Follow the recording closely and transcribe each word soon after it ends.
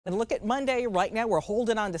And look at Monday. Right now, we're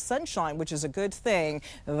holding on to sunshine, which is a good thing.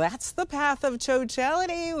 That's the path of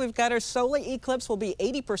totality. We've got our solar eclipse will be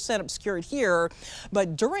 80% obscured here.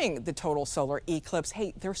 But during the total solar eclipse,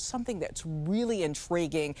 hey, there's something that's really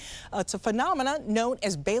intriguing. It's a phenomenon known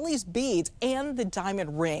as Bailey's beads and the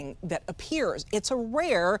diamond ring that appears. It's a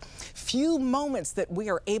rare few moments that we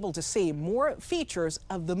are able to see more features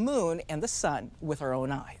of the moon and the sun with our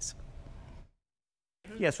own eyes.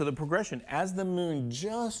 Yeah, so the progression, as the moon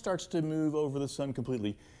just starts to move over the sun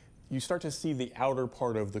completely, you start to see the outer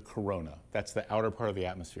part of the corona. That's the outer part of the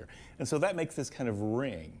atmosphere. And so that makes this kind of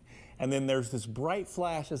ring. And then there's this bright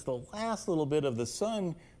flash as the last little bit of the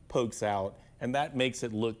sun pokes out, and that makes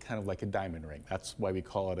it look kind of like a diamond ring. That's why we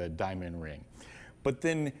call it a diamond ring. But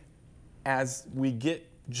then as we get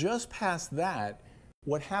just past that,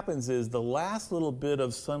 what happens is the last little bit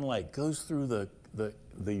of sunlight goes through the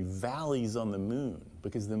valleys on the moon,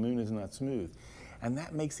 because the moon is not smooth. And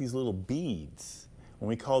that makes these little beads. When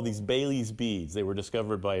we call these Bailey's beads, they were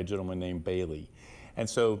discovered by a gentleman named Bailey. And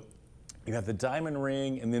so you have the diamond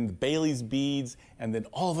ring and then the Bailey's beads, and then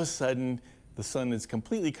all of a sudden the sun is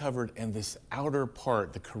completely covered and this outer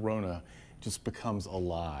part, the corona, just becomes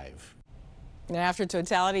alive. And after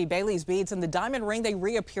totality, Bailey's beads and the diamond ring, they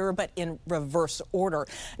reappear, but in reverse order.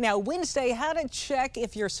 Now, Wednesday, how to check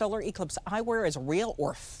if your solar eclipse eyewear is real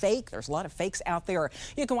or fake. There's a lot of fakes out there.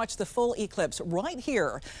 You can watch the full eclipse right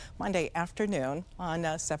here Monday afternoon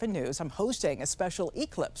on 7 News. I'm hosting a special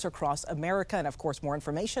eclipse across America. And, of course, more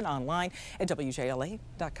information online at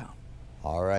WJLA.com. All right.